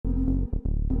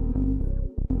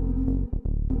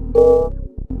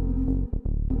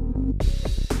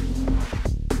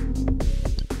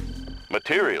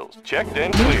Materials checked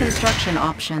and New cleared. construction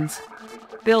options.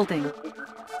 Building.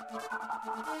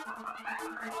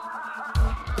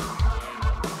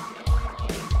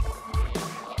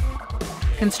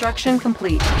 Construction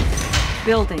complete.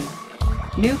 Building.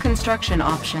 New construction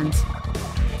options.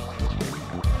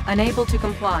 Unable to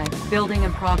comply. Building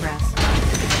in progress.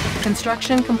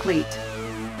 Construction complete.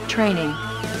 Training.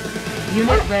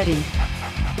 Unit ready.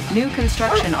 New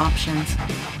construction options.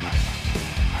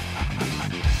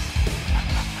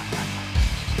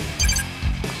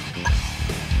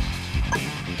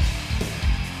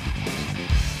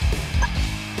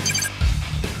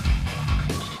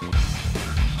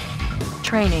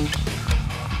 Training.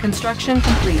 Construction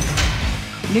complete.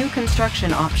 New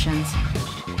construction options.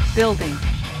 Building.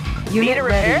 Unit Need a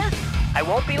repair? ready. I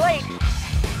won't be late.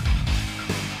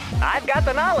 I've got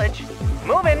the knowledge.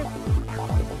 Moving.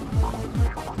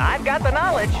 I've got the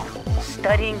knowledge.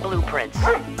 Studying blueprints.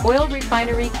 Oil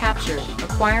refinery captured.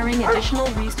 Acquiring additional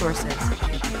resources.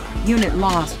 Unit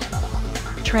lost.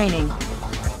 Training.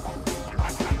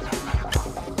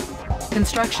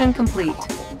 Construction complete.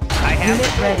 I have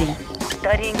Unit ready.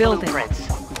 studying Building.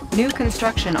 blueprints. New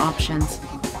construction options.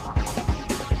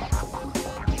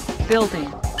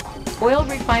 Building. Oil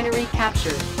refinery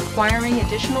captured. Acquiring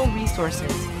additional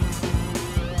resources.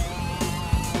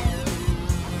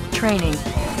 Training.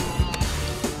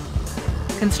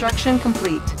 Construction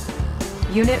complete.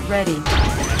 Unit ready.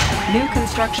 New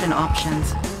construction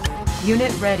options.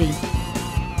 Unit ready.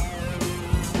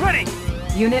 Ready!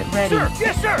 Unit ready. Sir!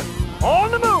 Yes, sir!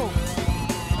 On the move!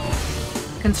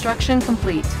 Construction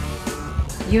complete.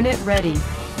 Unit ready.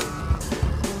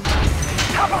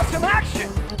 How about some action?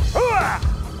 Hooah!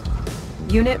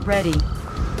 Unit ready.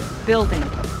 Building.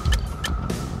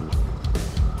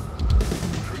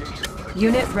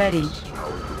 Unit ready.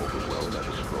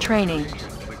 Training.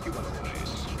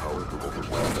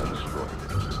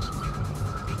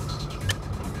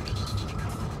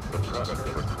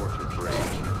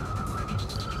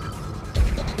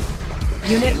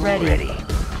 Unit ready.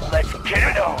 Let's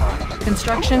get it on.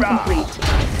 Construction Hoorah!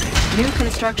 complete. New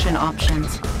construction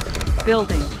options.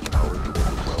 Building.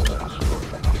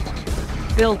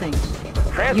 Building.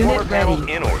 Transformer Unit panels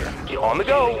ready. in order. On the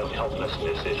go.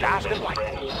 Fast and light.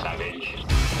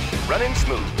 Running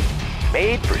smooth.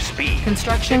 Made for speed.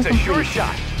 Construction It's a sure complete.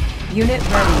 shot. Unit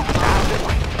ready. Fast and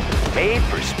light. Made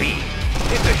for speed.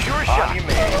 It's a sure shot. You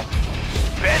man.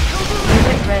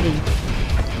 Unit ready.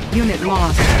 Unit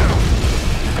lost.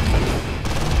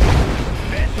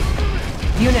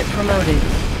 Unit promoted.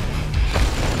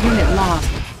 Unit lost.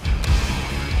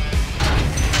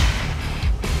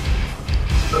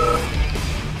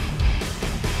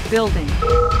 Building.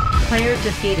 Player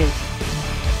defeated.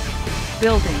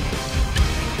 Building.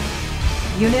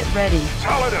 Unit ready.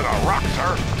 Solid as a rock,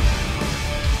 sir.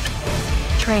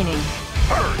 Training.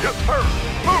 Sir, yes, sir.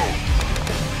 Move.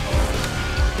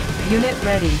 Unit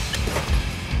ready.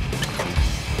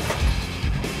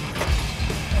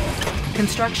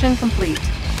 Construction complete.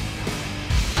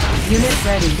 Unit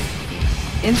ready.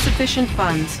 Insufficient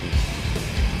funds.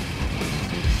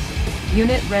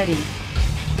 Unit ready.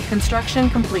 Construction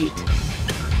complete.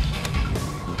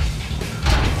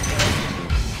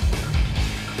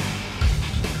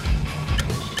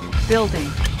 Building.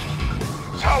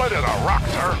 Solid as a rock,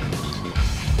 sir.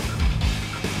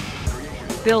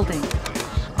 Building.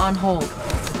 On hold.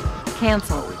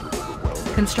 Cancel.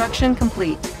 Construction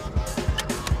complete.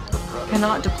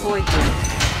 Cannot deploy here.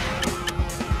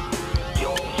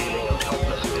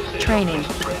 Training.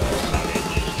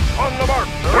 On the mark,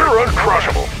 sir. We're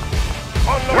uncrushable.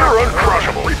 On the mark, We're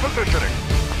uncrushable. Repositioning.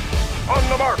 On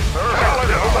the mark, sir. Solid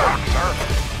as a rock, sir.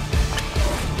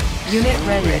 Unit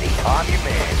ready. On your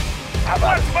man.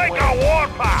 Let's make a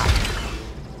warpath.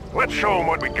 Let's show them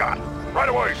what we got. Right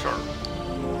away, sir.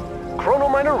 Chrono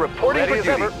Miner reporting Ready for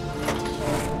as duty. ever.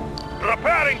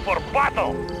 Preparing for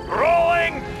battle.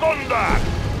 Rolling thunder.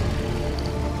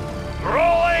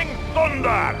 Rolling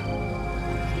thunder.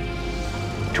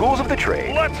 Tools of the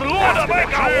trade. Let's load up make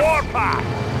a warpath.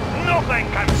 Nothing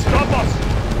can stop us.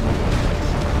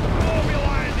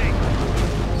 Mobilizing.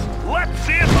 Let's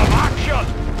see some action.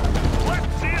 Let's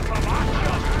see some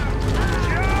action.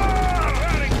 Yeah,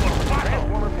 ready for battle.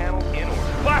 Transformer panel in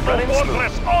order. Battle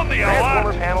fortress on the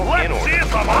alert. Let's see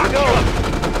some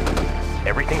action.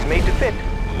 Everything's made to fit.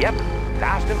 Yep,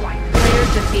 fast and light. Player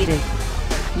defeated.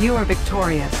 You are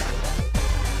victorious.